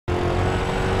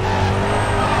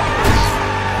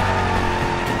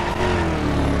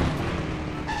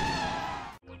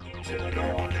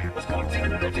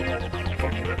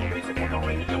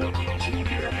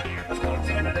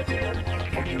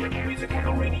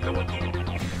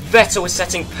Vettel is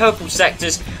setting purple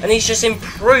sectors and he's just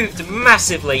improved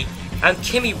massively, and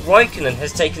Kimi Räikkönen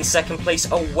has taken second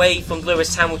place away from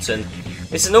Lewis Hamilton.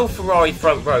 It's an all Ferrari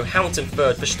front row, Hamilton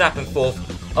third, Verstappen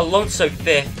fourth, Alonso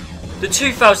fifth. The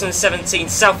 2017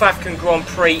 South African Grand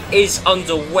Prix is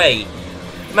underway.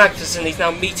 Magnussen is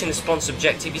now meeting the sponsor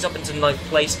objective, he's up into 9th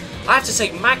place. I have to say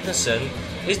Magnussen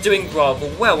is doing rather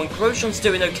well, and Grosjean's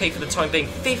doing okay for the time being.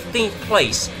 15th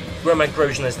place, Roman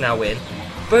Grosjean is now in.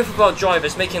 Both of our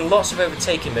drivers making lots of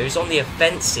overtaking moves on the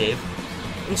offensive,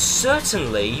 and was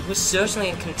certainly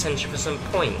in contention for some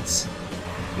points.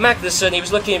 Magnussen, he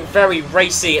was looking very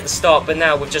racy at the start, but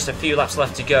now with just a few laps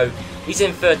left to go, he's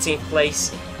in 13th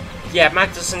place. Yeah,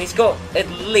 Magnussen, he's got at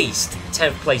least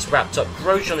 10th place wrapped up.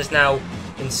 Grosjean is now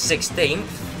in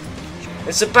 16th.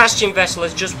 And Sebastian Vettel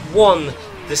has just won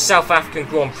the South African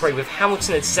Grand Prix with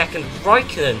Hamilton in second,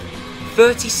 Räikkönen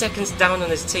 30 seconds down on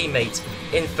his teammate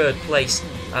in 3rd place.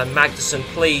 And Magnussen,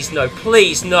 please no,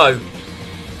 please no.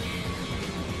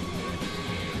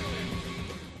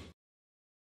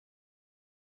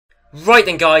 Right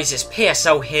then guys, it's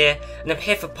PSL here, and I'm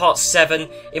here for part 7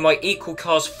 in my Equal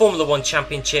Cars Formula 1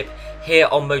 Championship here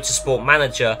on Motorsport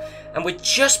Manager. And we're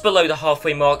just below the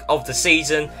halfway mark of the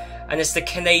season, and it's the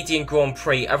Canadian Grand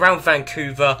Prix around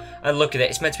Vancouver, and look at it,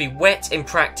 it's meant to be wet in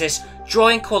practice,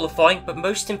 dry in qualifying, but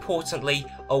most importantly,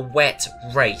 a wet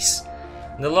race.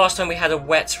 And the last time we had a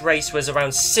wet race was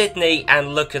around Sydney,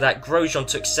 and look at that, Grosjean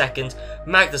took 2nd,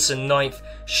 Magnussen 9th,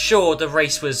 sure the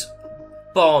race was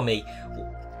balmy.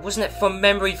 Wasn't it from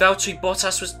memory Valtteri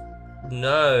Bottas was...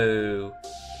 No.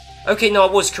 Okay, no,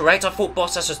 I was correct. I thought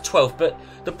Bottas was 12th, but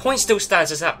the point still stands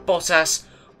is that Bottas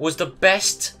was the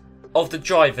best of the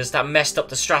drivers that messed up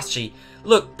the strategy.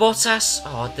 Look, Bottas...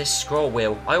 Oh, this scroll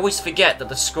wheel. I always forget that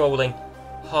the scrolling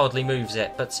hardly moves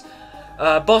it, but...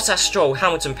 Bottas, Stroll,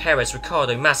 Hamilton, Perez,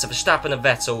 Ricciardo, Massa, Verstappen and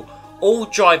Vettel. All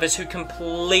drivers who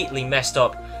completely messed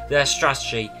up their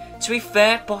strategy. To be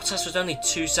fair, Bottas was only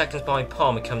 2 seconds behind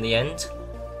Palmer come the end.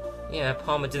 Yeah,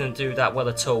 Palmer didn't do that well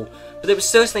at all. But it was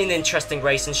certainly an interesting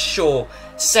race, and sure,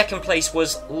 2nd place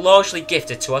was largely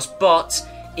gifted to us, but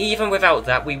even without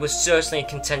that, we were certainly in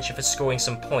contention for scoring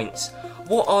some points.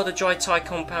 What are the dry tyre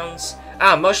compounds?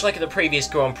 Much like at the previous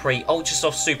Grand Prix, Ultra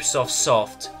Soft, Super Soft,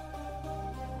 Soft.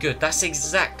 Good, that's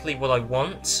exactly what I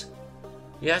want.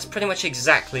 Yeah, that's pretty much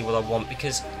exactly what I want,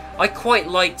 because I quite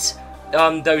liked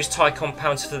those tyre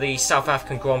compounds for the South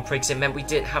African Grand Prix, because it meant we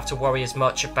didn't have to worry as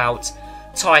much about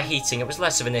tyre heating. It was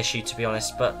less of an issue, to be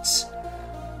honest, but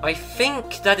I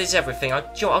think that is everything.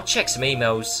 I'll check some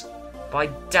emails, but I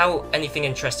doubt anything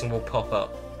interesting will pop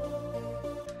up.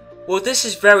 Well, this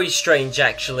is very strange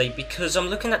actually, because I'm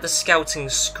looking at the scouting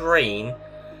screen,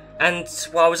 and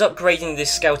well, I was upgrading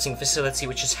this scouting facility,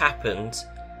 which has happened,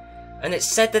 and it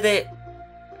said that it...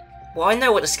 Well, I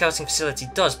know what the scouting facility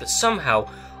does, but somehow,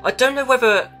 I don't know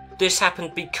whether this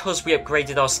happened because we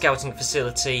upgraded our scouting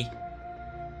facility,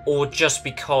 or just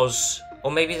because,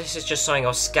 or maybe this is just something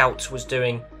our scout was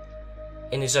doing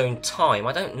in his own time.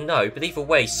 I don't know, but either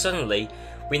way, suddenly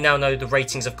we now know the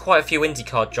ratings of quite a few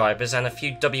IndyCar drivers and a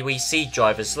few WEC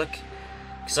drivers. Look,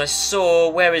 because I saw,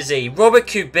 where is he? Robert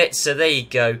Kubica, there you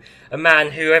go. A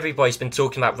man who everybody's been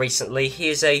talking about recently. He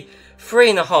is a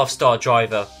 3.5-star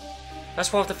driver.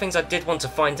 That's one of the things I did want to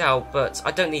find out, but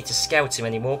I don't need to scout him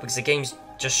anymore because the game's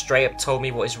just straight up told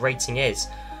me what his rating is.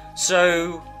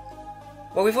 So...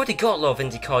 well, we've already got a lot of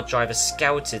IndyCar drivers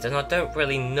scouted, and I don't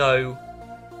really know...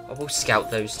 I will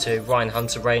scout those two, Ryan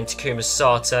Hunter-Reay and Takuma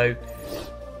Sato.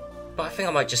 But I think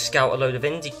I might just scout a load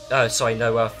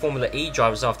of Formula E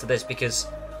drivers after this, because...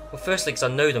 well, firstly, because I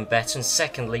know them better, and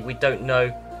secondly, we don't know...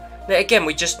 now, again,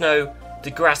 we just know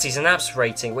the Grassi's and Apps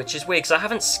rating, which is weird, because I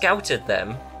haven't scouted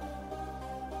them.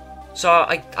 So,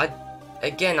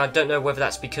 again, I don't know whether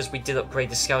that's because we did upgrade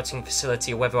the scouting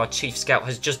facility, or whether our chief scout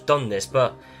has just done this,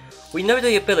 but... we know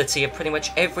the ability of pretty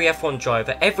much every F1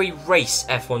 driver, every race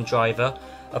F1 driver,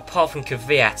 apart from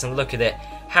Kvyat, and look at it.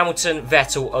 Hamilton,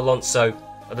 Vettel, Alonso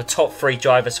are the top 3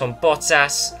 drivers from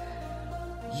Bottas.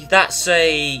 That's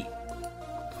a...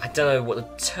 I don't know what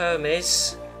the term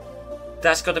is.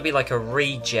 That's got to be like a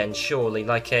regen, surely.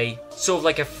 Like a... sort of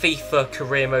like a FIFA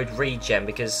career mode regen,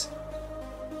 because...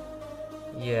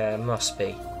 yeah, it must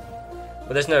be.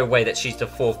 But there's no way that she's the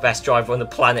 4th best driver on the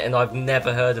planet, and I've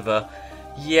never heard of her.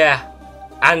 Yeah,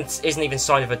 and isn't even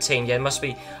signed with a team. Yeah, it must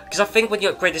be, because I think when you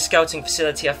upgrade the scouting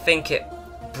facility, I think it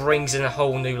brings in a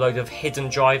whole new load of hidden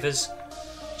drivers,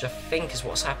 which I think is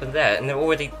what's happened there. And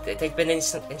they've been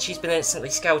instant, and she's been instantly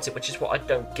scouted, which is what I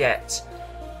don't get.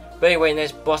 But anyway,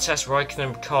 there's Bottas, Raikkonen,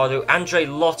 and Ricciardo. Andre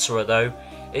Lotterer, though,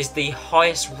 is the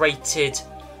highest rated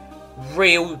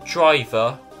real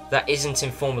driver that isn't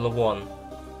in Formula 1.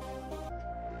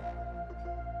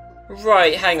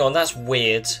 Right, hang on, that's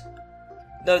weird.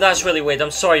 No, that's really weird.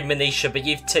 I'm sorry, Manisha, but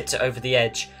you've tipped it over the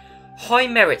edge. High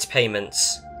merit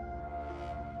payments.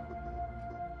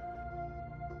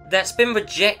 That's been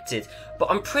rejected,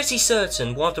 but I'm pretty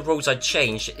certain one of the rules I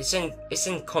changed it's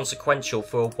inconsequential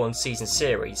for a one-season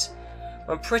series.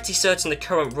 I'm pretty certain the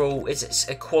current rule is it's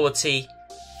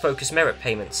equality-focused merit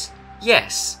payments.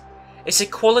 Yes, it's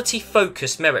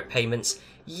equality-focused merit payments,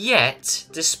 yet,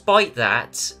 despite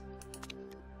that,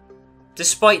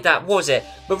 was it?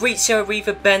 Maurizio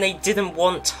Arriva-Bene didn't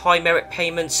want high merit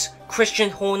payments,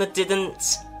 Christian Horner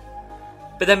didn't,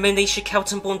 but then Manisha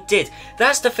Kaltenborn did.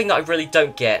 That's the thing that I really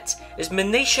don't get, is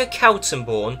Manisha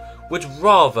Kaltenborn would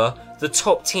rather the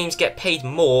top teams get paid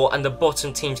more and the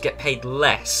bottom teams get paid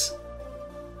less.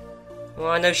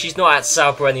 Well, I know she's not at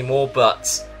Sauber anymore,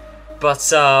 but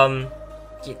yeah,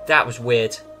 that was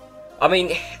weird. I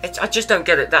mean, I just don't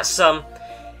get it. That's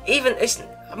even it's.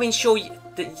 I mean, sure.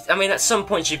 I mean, at some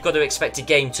point you've got to expect a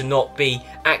game to not be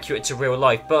accurate to real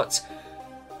life, but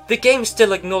the game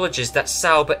still acknowledges that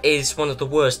Sauber is one of the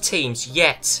worst teams,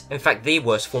 yet, in fact, the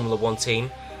worst Formula 1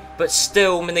 team, but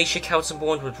still Manisha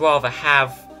Kaltenborn would rather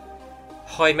have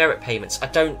high merit payments. I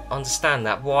don't understand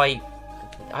that. Why?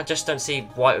 I just don't see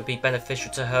why it would be beneficial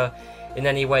to her in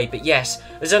any way. But yes,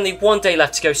 there's only one day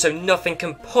left to go, so nothing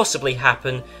can possibly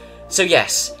happen. So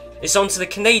yes, it's on to the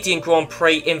Canadian Grand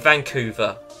Prix in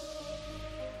Vancouver.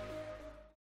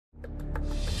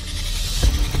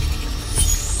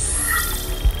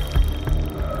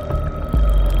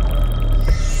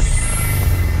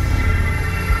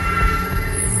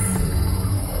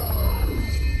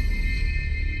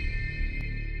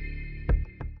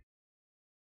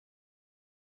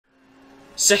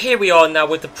 So here we are now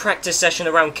with the practice session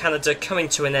around Canada coming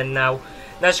to an end now.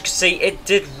 And as you can see, it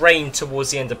did rain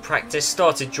towards the end of practice,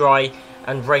 started dry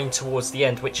and rained towards the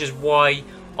end, which is why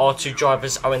our two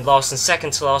drivers are in last and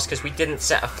second to last, because we didn't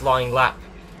set a flying lap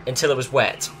until it was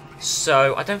wet.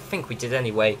 So I don't think we did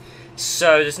anyway.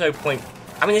 So there's no point.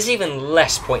 I mean, there's even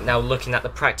less point now looking at the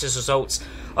practice results.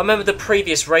 I remember the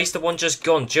previous race, the one just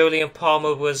gone, Julian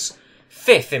Palmer was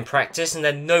 5th in practice and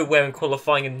then nowhere in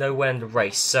qualifying and nowhere in the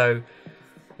race. So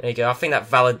there you go. I think that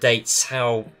validates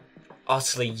how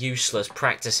utterly useless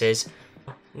practice is.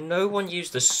 No one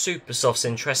used the super softs,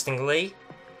 interestingly.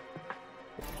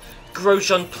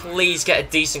 Grosjean, please get a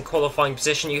decent qualifying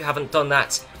position. You haven't done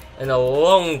that in a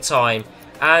long time.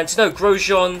 And no,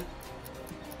 Grosjean,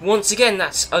 once again,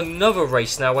 that's another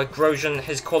race now where Grosjean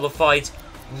has qualified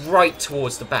right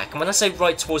towards the back. And when I say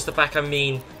right towards the back, I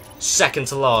mean second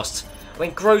to last. I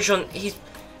mean, Grosjean,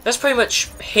 that's pretty much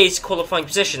his qualifying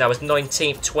position now, is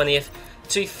 19th, 20th.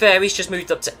 To be fair, he's just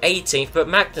moved up to 18th, but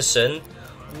Magnussen,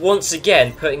 once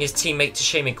again, putting his teammate to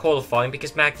shame in qualifying,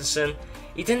 because Magnussen,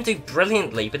 he didn't do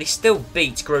brilliantly, but he still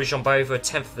beat Grosjean by over a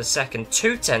tenth of a second,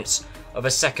 2/10 of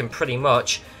a second pretty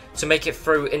much, to make it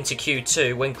through into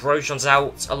Q2 when Grosjean's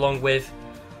out, along with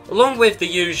the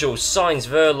usual Sainz,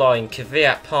 Verline,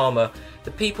 Kvyat, Palmer,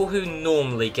 the people who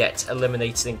normally get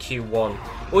eliminated in Q1.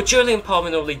 Well, Julian Palmer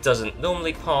normally doesn't.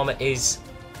 Normally Palmer is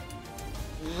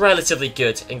relatively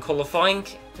good in qualifying.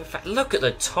 In fact, look at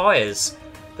the tyres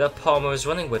that Palmer was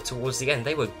running with towards the end.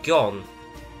 They were gone.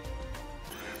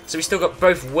 So we still got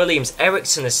both Williams.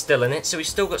 Ericsson is still in it, so we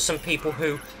still got some people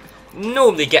who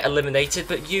normally get eliminated,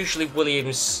 but usually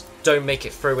Williams don't make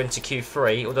it through into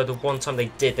Q3, although the one time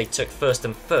they did, they took 1st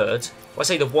and 3rd. Well, I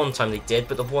say the one time they did,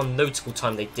 but the one notable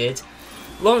time they did.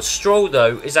 Lance Stroll,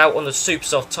 though, is out on the super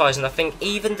soft tyres, and I think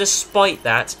even despite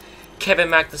that, Kevin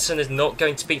Magnussen is not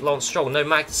going to beat Lance Stroll. No,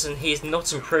 Magnussen, he is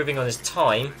not improving on his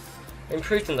time.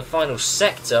 Improved in the final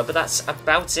sector, but that's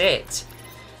about it.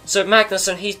 So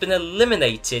Magnussen, he's been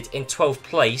eliminated in 12th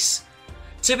place.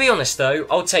 To be honest, though,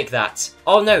 I'll take that.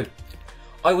 Oh, no.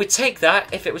 I would take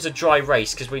that if it was a dry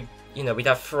race, because we'd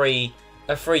have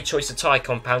a free choice of tyre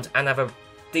compound and have a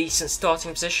decent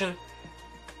starting position.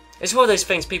 It's one of those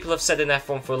things people have said in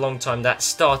F1 for a long time, that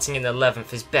starting in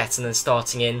 11th is better than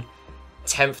starting in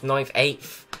 10th, 9th,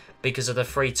 8th, because of the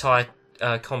free tyre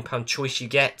compound choice you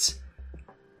get.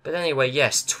 But anyway,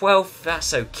 yes, 12th,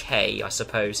 that's okay, I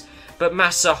suppose. But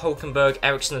Massa, Hülkenberg,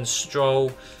 Ericsson and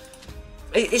Stroll,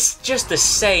 it's just the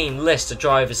same list of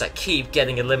drivers that keep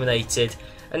getting eliminated.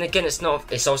 And again, it's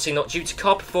obviously not due to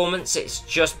car performance, it's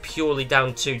just purely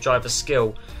down to driver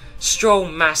skill. Stroll,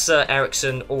 Massa,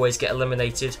 Ericsson always get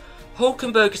eliminated.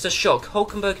 Hülkenberg is a shock.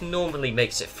 Hülkenberg normally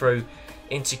makes it through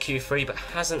into Q3, but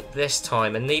hasn't this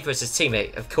time, and neither is his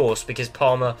teammate, of course, because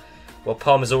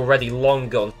Palmer's already long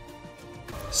gone.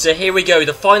 So here we go,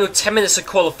 the final 10 minutes of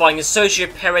qualifying, and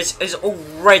Sergio Perez is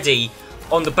already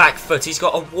on the back foot. He's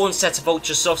got a one set of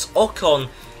Ultra Softs. Ocon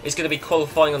is going to be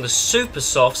qualifying on the Super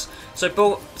Softs. So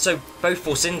both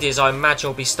Force Indias, I imagine,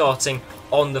 will be starting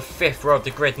on the 5th row of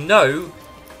the grid. No.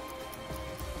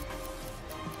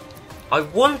 I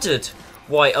wondered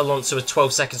why Alonso was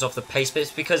 12 seconds off the pace, but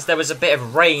it's because there was a bit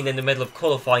of rain in the middle of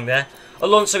qualifying there.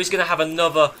 Alonso is going to have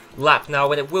another lap now,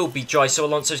 and it will be dry, so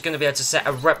Alonso is going to be able to set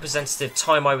a representative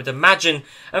time, I would imagine.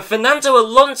 And Fernando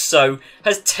Alonso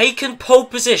has taken pole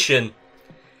position.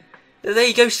 There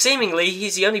you go, seemingly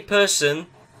he's the only person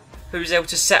who's able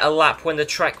to set a lap when the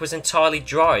track was entirely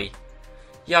dry.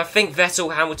 Yeah, I think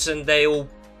Vettel, Hamilton, they all...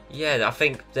 Yeah, I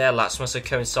think their laps must have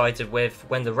coincided with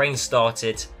when the rain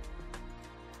started.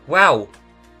 Wow,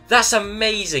 that's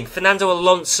amazing. Fernando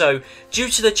Alonso, due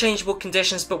to the changeable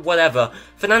conditions, but whatever.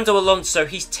 Fernando Alonso,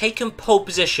 he's taken pole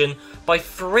position by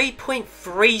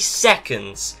 3.3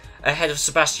 seconds ahead of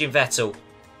Sebastian Vettel.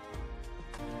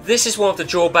 This is one of the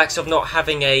drawbacks of not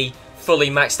having a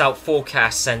fully maxed out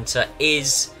forecast centre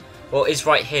is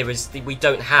right here, we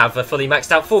don't have a fully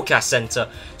maxed out forecast centre.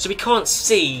 So we can't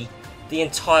see the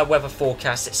entire weather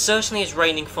forecast. It certainly is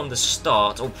raining from the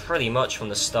start, or pretty much from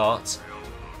the start.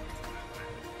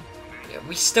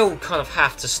 We still kind of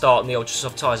have to start on the Ultra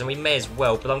Soft tyres, and we may as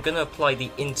well, but I'm going to apply the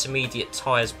intermediate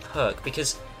tyres perk,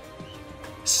 because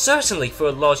certainly for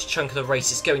a large chunk of the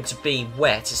race it's going to be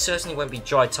wet. It certainly won't be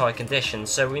dry tyre conditions,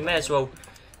 so we may as well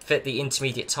fit the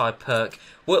intermediate tyre perk.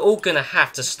 We're all going to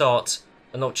have to start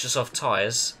on Ultra Soft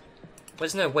tyres.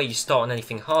 There's no way you start on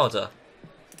anything harder.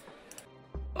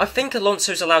 I think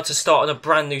Alonso's allowed to start on a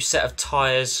brand new set of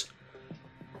tyres.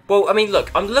 Well, I mean,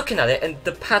 look, I'm looking at it and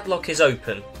the padlock is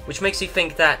open, which makes me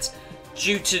think that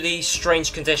due to the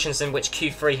strange conditions in which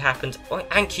Q3 happened,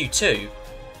 and Q2,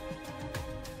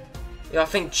 yeah, I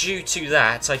think due to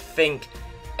that, I think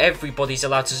everybody's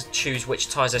allowed to choose which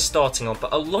tyres they're starting on.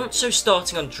 But Alonso's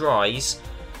starting on dries,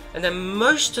 and then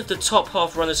most of the top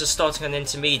half runners are starting on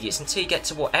intermediates until you get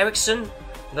to, what, Ericsson?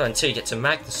 No, until you get to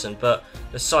Magnussen, but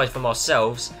aside from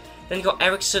ourselves. Then you've got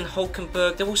Ericsson,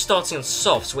 Hulkenberg, they're all starting on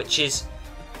softs, which is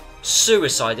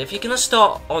suicide. If you're going to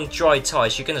start on dry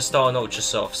tyres, you're going to start on Ultra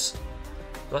Softs.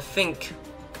 But I think,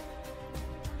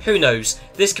 who knows,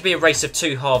 this could be a race of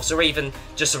two halves, or even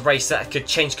just a race that could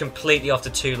change completely after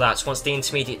 2 laps once the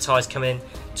intermediate tyres come in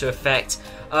to effect.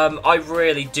 I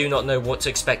really do not know what to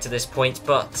expect at this point,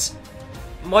 but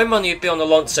my money would be on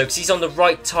Alonso because he's on the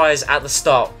right tyres at the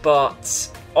start, but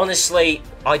honestly,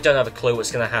 I don't have a clue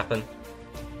what's going to happen.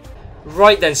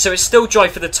 Right then, so it's still dry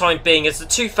for the time being as the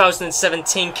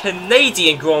 2017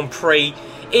 Canadian Grand Prix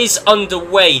is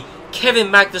underway. Kevin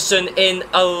Magnussen in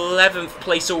 11th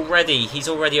place already. He's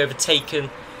already overtaken.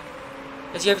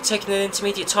 Has he overtaken an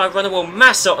intermediate tyre runner? Well,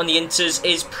 Massa on the Inters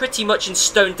is pretty much in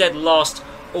stone dead last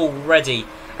already.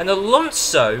 And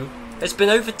Alonso has been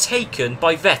overtaken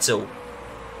by Vettel.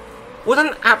 What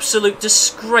an absolute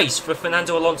disgrace for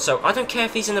Fernando Alonso. I don't care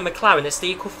if he's in a McLaren, it's the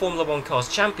equal Formula 1 Cars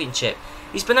Championship.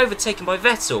 He's been overtaken by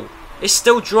Vettel. It's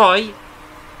still dry.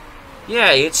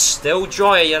 Yeah, it's still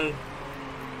dry, and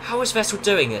how is Vettel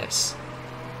doing this?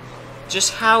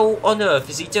 Just how on earth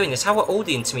is he doing this? How are all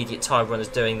the intermediate tyre runners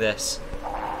doing this?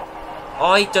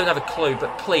 I don't have a clue,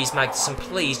 but please, Magnussen,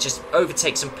 please just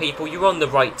overtake some people. You're on the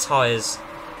right tyres.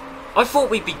 I thought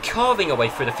we'd be carving our way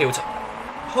through the field.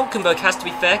 Hulkenberg has to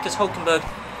be fair, because Hulkenberg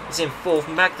is in 4th,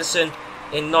 Magnussen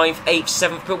in 9th, 8th,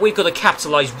 7th, but we've got to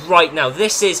capitalise right now.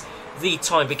 This is the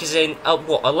time, because in,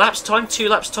 what, a lap's time, 2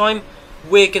 laps time,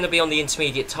 we're going to be on the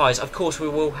intermediate tyres. Of course, we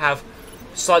will have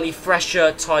slightly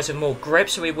fresher tyres with more grip,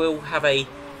 so we will have a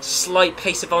slight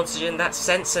pace advantage in that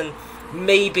sense, and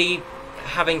maybe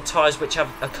having tyres which have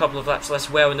a couple of laps less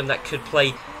wear on them that could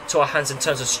play to our hands in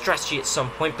terms of strategy at some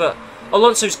point. But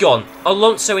Alonso's gone.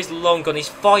 Alonso is long gone. He's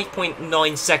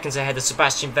 5.9 seconds ahead of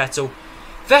Sebastian Vettel.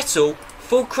 Vettel,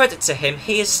 full credit to him,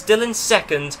 he is still in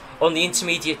 2nd on the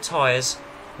intermediate tyres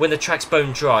when the track's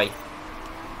bone dry.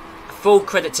 Full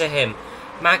credit to him.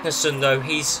 Magnussen, though,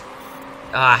 he's...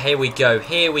 here we go.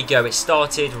 Here we go. It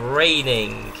started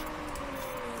raining.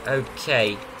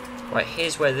 Okay. Right,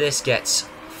 here's where this gets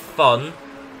fun.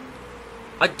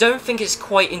 I don't think it's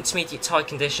quite intermediate tyre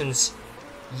conditions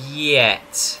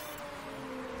yet.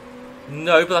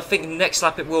 No, but I think next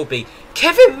lap it will be.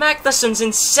 Kevin Magnussen's in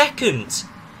 2nd.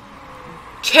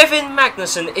 Kevin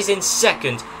Magnussen is in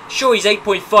 2nd. Sure, he's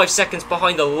 8.5 seconds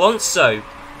behind Alonso.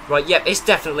 Right, yep, it's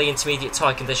definitely intermediate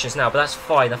tyre conditions now, but that's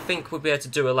fine. I think we'll be able to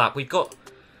do a lap. We've got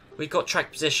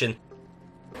track position.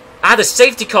 The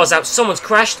safety car's out. Someone's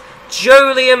crashed.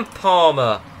 Jolyon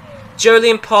Palmer.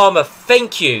 Jolyon Palmer,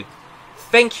 thank you.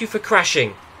 Thank you for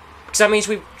crashing. Because that means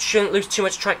we shouldn't lose too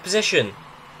much track position.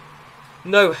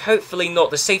 No, hopefully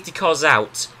not. The safety car's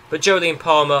out. But Jolyon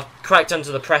Palmer cracked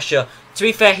under the pressure. To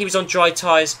be fair, he was on dry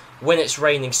tyres when it's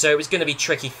raining, so it was going to be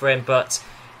tricky for him. But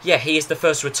yeah, he is the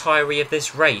first retiree of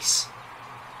this race.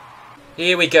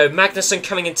 Here we go, Magnussen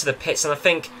coming into the pits, and I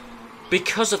think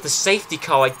because of the safety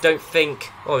car, I don't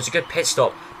think... Oh, it was a good pit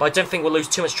stop, but I don't think we'll lose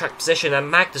too much track position.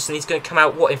 And Magnussen, he's going to come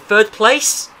out, what, in third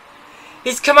place?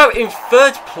 He's come out in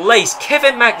third place.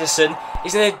 Kevin Magnussen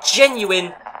is in a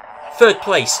genuine third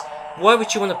place. Why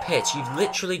would you want to pit? You've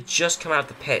literally just come out of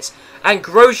the pits. And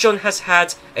Grosjean has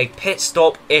had a pit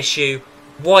stop issue.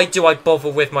 Why do I bother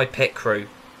with my pit crew?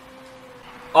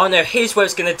 Oh no, here's where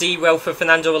it's going to derail for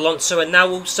Fernando Alonso and now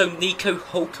also Nico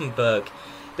Hülkenberg.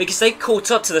 Because they caught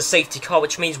up to the safety car,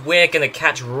 which means we're going to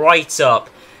catch right up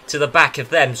to the back of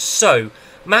them. So,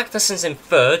 Magnussen's in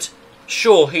third.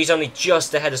 Sure, he's only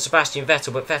just ahead of Sebastian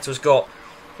Vettel, but Vettel's got,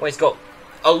 well, he's got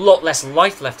a lot less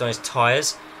life left on his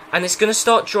tyres. And it's going to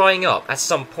start drying up at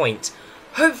some point.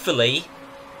 Hopefully,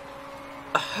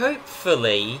 I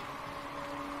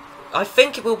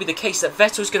think it will be the case that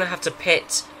Vettel's going to have to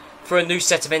pit for a new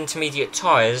set of intermediate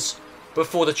tyres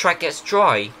before the track gets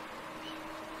dry.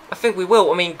 I think we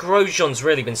will. I mean, Grosjean's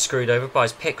really been screwed over by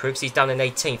his pit crew because he's down in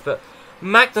 18th. But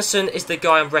Magnussen is the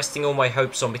guy I'm resting all my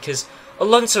hopes on because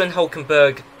Alonso and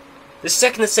Hülkenberg, the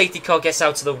second the safety car gets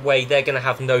out of the way, they're going to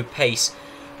have no pace.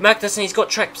 Magnussen, he's got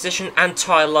track position and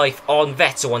tyre life on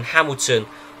Vettel, on Hamilton,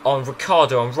 on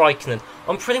Ricciardo, on Raikkonen,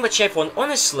 on pretty much everyone.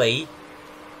 Honestly,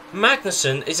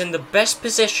 Magnussen is in the best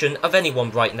position of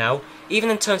anyone right now, even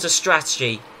in terms of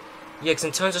strategy. Yeah, because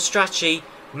in terms of strategy,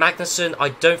 Magnussen, I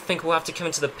don't think will have to come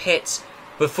into the pits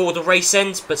before the race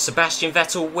ends, but Sebastian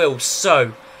Vettel will.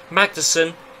 So,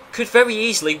 Magnussen could very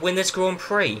easily win this Grand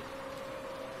Prix.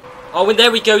 Oh, and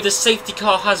there we go, the safety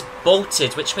car has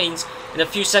bolted, which means in a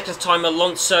few seconds' time,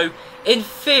 Alonso, in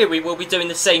theory, will be doing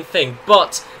the same thing.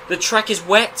 But the track is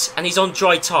wet, and he's on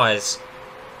dry tyres.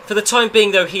 For the time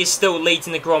being, though, he is still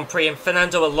leading the Grand Prix, and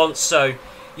Fernando Alonso,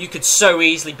 you could so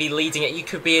easily be leading it. You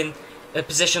could be in a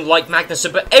position like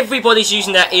Magnussen, but everybody's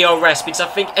using their ERS, because I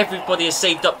think everybody has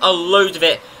saved up a load of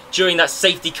it during that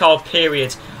safety car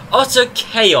period. Utter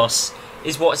chaos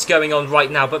is what's going on right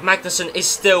now, but Magnussen is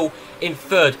still in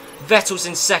third. Vettel's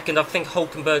in second. I think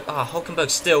Hülkenberg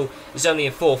still is only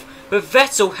in fourth. But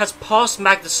Vettel has passed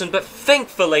Magnussen, but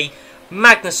thankfully,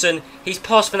 Magnussen, he's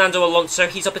passed Fernando Alonso.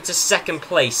 He's up into second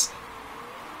place.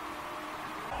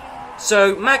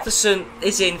 So, Magnussen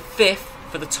is in fifth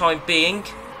for the time being.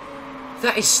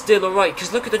 That is still alright,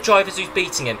 because look at the drivers who's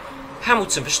beating him.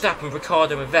 Hamilton, Verstappen,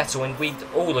 Ricciardo and Vettel, and we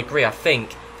all agree, I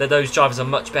think, that those drivers are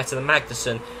much better than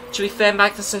Magnussen. To be fair,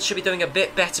 Magnussen should be doing a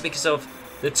bit better because of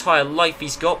the tyre life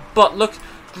he's got. But look,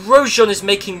 Grosjean is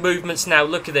making movements now.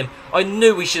 Look at him. I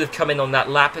knew we should have come in on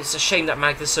that lap. It's a shame that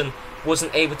Magnussen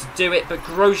wasn't able to do it. But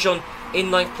Grosjean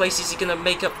in ninth place. Is he going to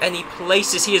make up any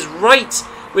places? He is right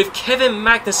with Kevin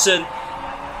Magnussen.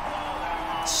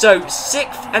 So,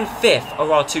 6th and 5th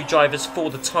are our two drivers for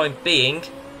the time being.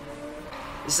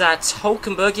 Is that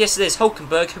Hülkenberg? Yes, it is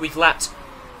Hülkenberg, who we've lapped,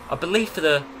 I believe, for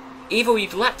the... Either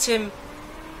we've lapped him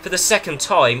for the second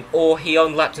time, or he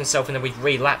unlapped himself and then we've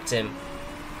re-lapped him.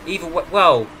 Either way,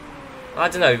 well, I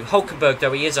don't know. Hülkenberg,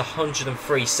 though, he is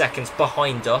 103 seconds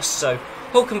behind us. So,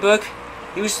 Hülkenberg,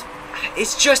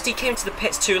 it's just he came to the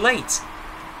pits too late.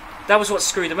 That was what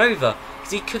screwed him over.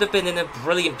 Because he could have been in a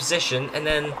brilliant position and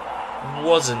then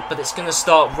wasn't. But it's going to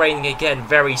start raining again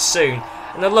very soon.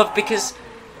 And I love because,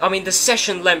 I mean, the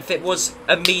session length, it was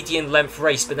a median length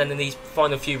race. But then in these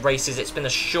final few races, it's been a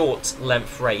short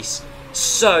length race.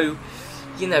 So,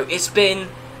 you know, it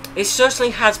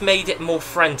certainly has made it more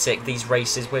frantic, these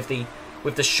races, with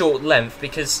the short length,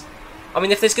 because, I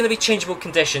mean, if there's going to be changeable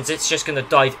conditions, it's just going to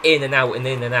dive in and out and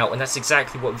in and out, and that's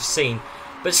exactly what we've seen.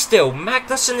 But still,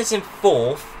 Magnussen is in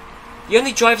fourth. The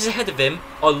only drivers ahead of him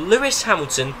are Lewis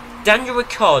Hamilton, Daniel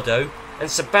Ricciardo, and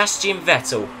Sebastian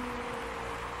Vettel.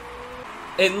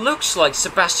 It looks like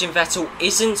Sebastian Vettel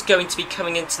isn't going to be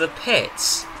coming into the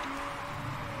pits.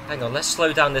 Hang on, let's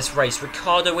slow down this race.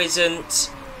 Ricciardo isn't.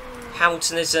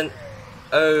 Hamilton isn't.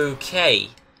 Okay.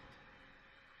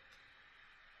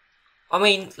 I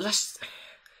mean,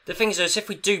 the thing is, if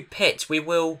we do pit, we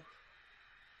will...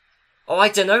 Oh, I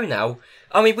don't know now.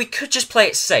 I mean, we could just play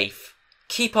it safe.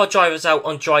 Keep our drivers out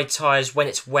on dry tyres when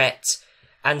it's wet.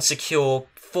 And secure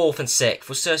 4th and 6th.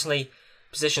 Well, certainly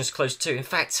positions close to. In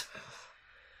fact,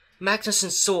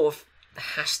 Magnussen sort of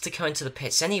has to come into the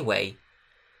pits anyway,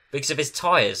 because of his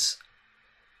tyres.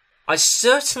 I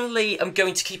certainly am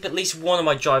going to keep at least one of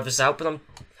my drivers out, but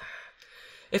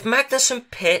if Magnussen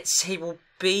pits, he will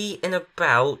be in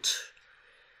about...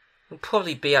 He'll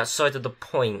probably be outside of the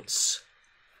points.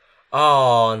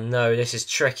 Oh no, this is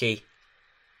tricky.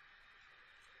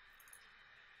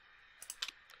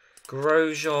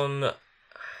 Grosjean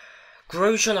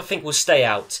I think will stay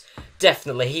out.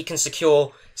 Definitely. He can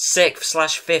secure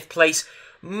 6th/5th place.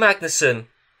 Magnussen.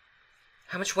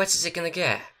 How much wet is it going to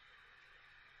get?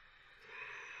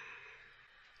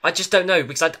 I just don't know,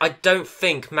 because I don't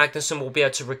think Magnussen will be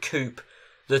able to recoup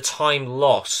the time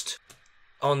lost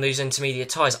on those intermediate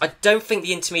tyres. I don't think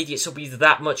the intermediates will be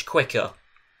that much quicker.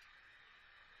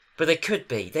 But they could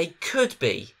be. They could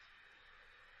be.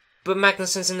 But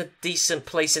Magnussen's in a decent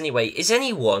place anyway. Is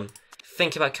anyone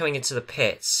thinking about coming into the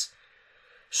pits?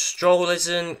 Stroll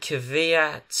isn't.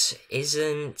 Kvyat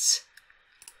isn't.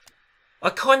 I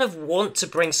kind of want to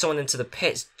bring someone into the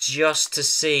pits just to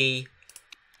see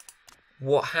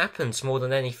what happens more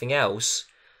than anything else.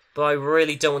 But I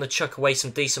really don't want to chuck away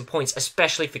some decent points,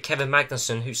 especially for Kevin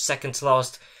Magnussen, who's second to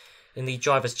last in the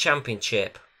Drivers'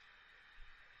 Championship.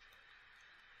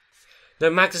 No,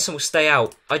 Magnussen will stay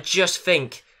out. I just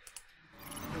think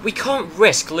we can't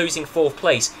risk losing 4th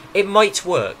place. It might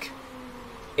work.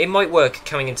 It might work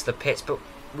coming into the pits, but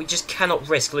we just cannot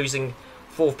risk losing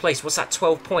 4th place. What's that,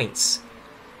 12 points?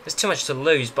 There's too much to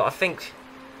lose, but I think,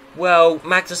 well,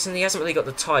 Magnussen, he hasn't really got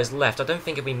the tyres left. I don't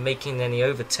think he'll be making any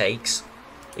overtakes.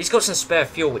 He's got some spare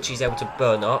fuel, which he's able to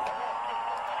burn up.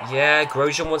 Yeah,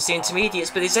 Grosjean wants the intermediates,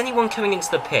 but is anyone coming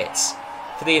into the pits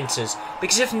for the Inters?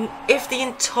 Because if the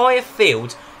entire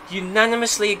field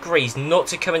unanimously agrees not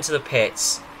to come into the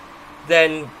pits,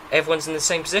 then everyone's in the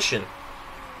same position.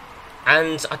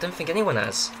 And I don't think anyone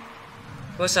has.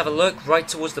 Let's have a look right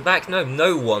towards the back. No,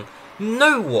 no one.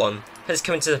 No one has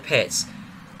come into the pits.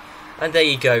 And there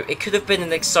you go. It could have been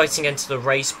an exciting end to the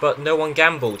race, but no one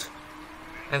gambled.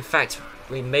 In fact,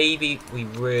 we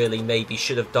really maybe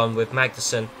should have done with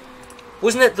Magnussen.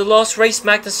 Wasn't it the last race,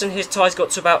 Magnussen, his tyres got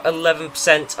to about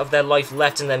 11% of their life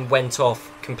left and then went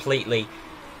off completely.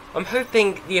 I'm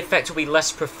hoping the effect will be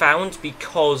less profound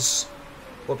because,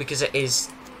 well, because it's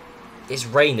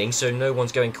raining, so no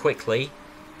one's going quickly.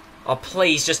 Oh,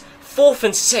 please, just 4th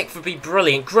and 6th would be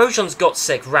brilliant. Grosjean's got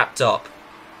 6th wrapped up,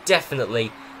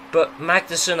 definitely. But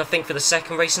Magnussen, I think, for the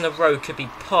second race in a row, could be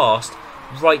passed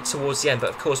right towards the end.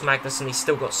 But of course, Magnussen, he's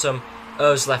still got some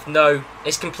Ers left. No,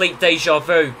 it's complete deja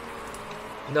vu.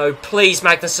 No, please,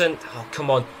 Magnussen. Oh,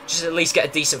 come on. Just at least get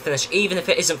a decent finish, even if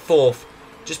it isn't 4th.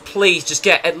 Just please, just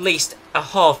get at least a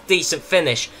half decent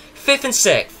finish. 5th and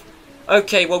 6th.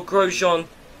 Okay, well, Grosjean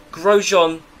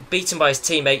beaten by his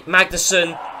teammate.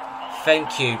 Magnussen,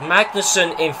 thank you.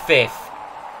 Magnussen in 5th.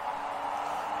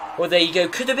 Well, there you go.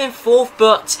 Could have been 4th,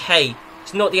 but hey,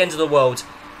 it's not the end of the world.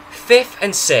 5th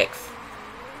and 6th.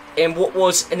 In what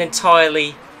was an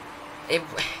entirely, a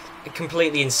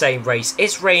completely insane race.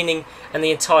 It's raining and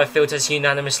the entire field has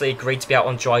unanimously agreed to be out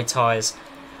on dry tyres.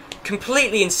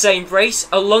 Completely insane race.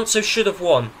 Alonso should have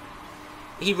won.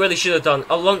 He really should have done.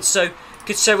 Alonso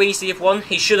could so easily have won.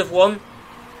 He should have won.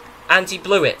 And he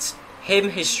blew it.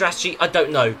 Him, his strategy, I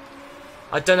don't know.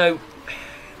 I don't know.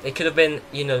 It could have been,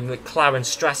 you know, McLaren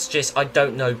strategist. I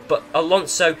don't know. But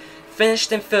Alonso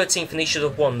finished in 13th and he should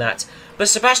have won that. But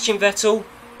Sebastian Vettel,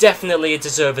 definitely a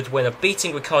deserved winner,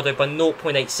 beating Ricciardo by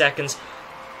 0.8 seconds.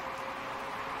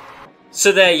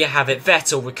 So there you have it.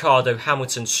 Vettel, Ricciardo,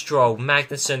 Hamilton, Stroll,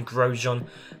 Magnussen, Grosjean.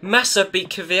 Massa beat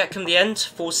Kvyat come the end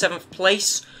for 7th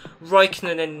place.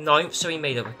 Raikkonen in 9th, so he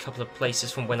made up a couple of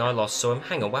places from when I last saw him.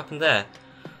 Hang on, what happened there?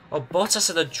 Oh, Bottas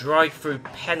had a drive-through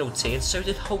penalty, and so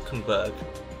did Hulkenberg.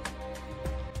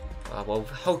 Oh, well,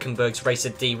 Hulkenberg's race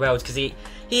had derailed because he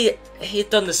had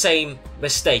done the same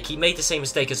mistake. He made the same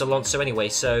mistake as Alonso anyway,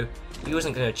 so he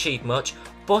wasn't going to achieve much.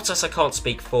 Bottas I can't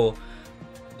speak for.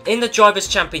 In the Drivers'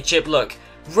 Championship, look,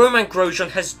 Romain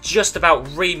Grosjean has just about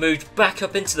re-moved back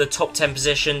up into the top 10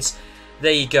 positions.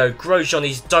 There you go, Grosjean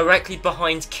is directly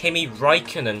behind Kimi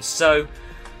Raikkonen, so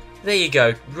there you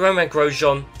go. Romain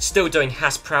Grosjean still doing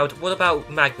Haas proud. What about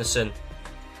Magnussen?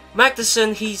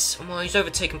 Magnussen, he's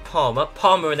overtaken Palmer.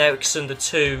 Palmer and Ericsson, the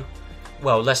two,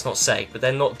 well, let's not say, but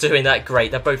they're not doing that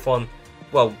great. They're both on,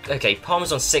 well, okay,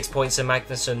 Palmer's on 6 points and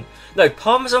Magnussen, no,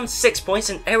 Palmer's on 6 points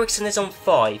and Ericsson is on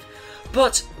 5.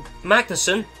 But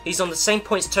Magnussen, he's on the same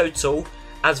points total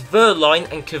as Wehrlein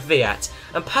and Kvyat.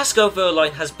 And Pascal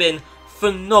Wehrlein has been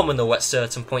phenomenal at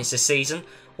certain points this season.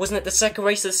 Wasn't it the second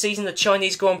race of the season, the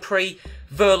Chinese Grand Prix?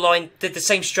 Wehrlein did the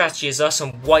same strategy as us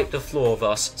and wiped the floor of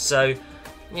us. So,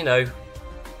 you know,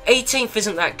 18th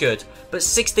isn't that good. But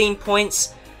 16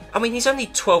 points, I mean, he's only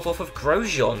 12 off of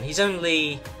Grosjean. He's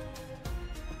only...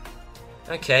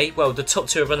 okay, well, the top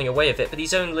two are running away with it, but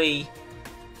he's only...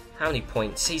 how many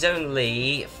points? He's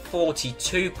only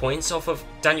 42 points off of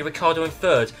Daniel Ricciardo in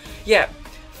 3rd. Yeah,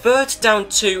 3rd down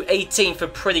to 18th are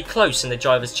pretty close in the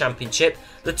Drivers' Championship.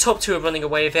 The top two are running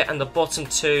away with it, and the bottom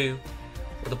two,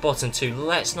 Or the bottom two,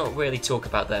 let's not really talk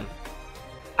about them.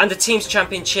 And the Teams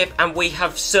Championship, and we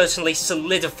have certainly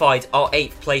solidified our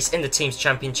 8th place in the Teams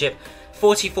Championship.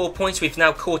 44 points, we've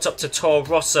now caught up to Toro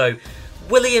Rosso.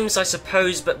 Williams, I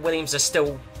suppose, but Williams are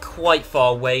still quite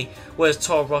far away, whereas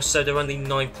Toro Rosso, they're only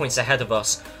 9 points ahead of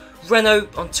us. Renault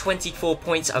on 24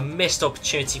 points, a missed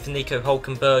opportunity for Nico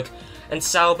Hülkenberg, and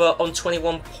Sauber on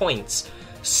 21 points.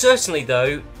 Certainly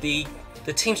though, the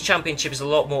Teams Championship is a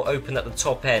lot more open at the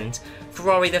top end.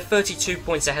 Ferrari, they're 32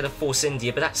 points ahead of Force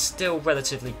India, but that's still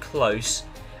relatively close.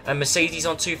 And Mercedes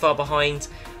on too far behind.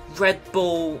 Red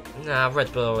Bull are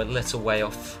a little way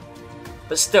off.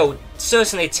 But still,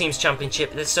 certainly a Teams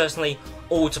Championship. There's certainly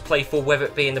all to play for, whether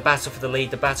it be in the battle for the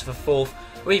lead, the battle for 4th,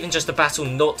 or even just the battle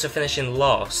not to finish in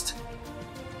last.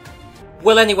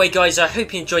 Well anyway guys, I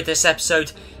hope you enjoyed this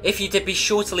episode. If you did, be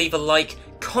sure to leave a like,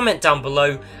 comment down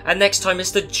below, and next time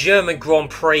it's the German Grand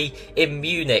Prix in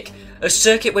Munich. A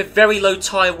circuit with very low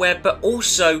tyre wear, but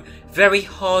also very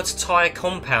hard tyre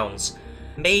compounds.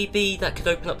 Maybe that could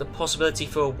open up the possibility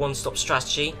for a one-stop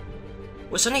strategy.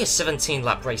 Well, it's only a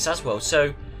 17-lap race as well,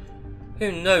 so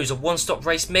who knows, a one-stop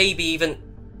race, maybe even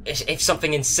if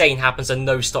something insane happens, a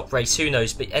no-stop race, who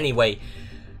knows. But anyway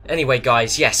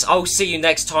guys, yes, I'll see you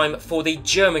next time for the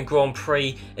German Grand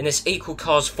Prix in this Equal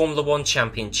Cars Formula 1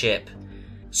 Championship.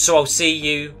 So I'll see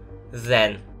you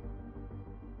then.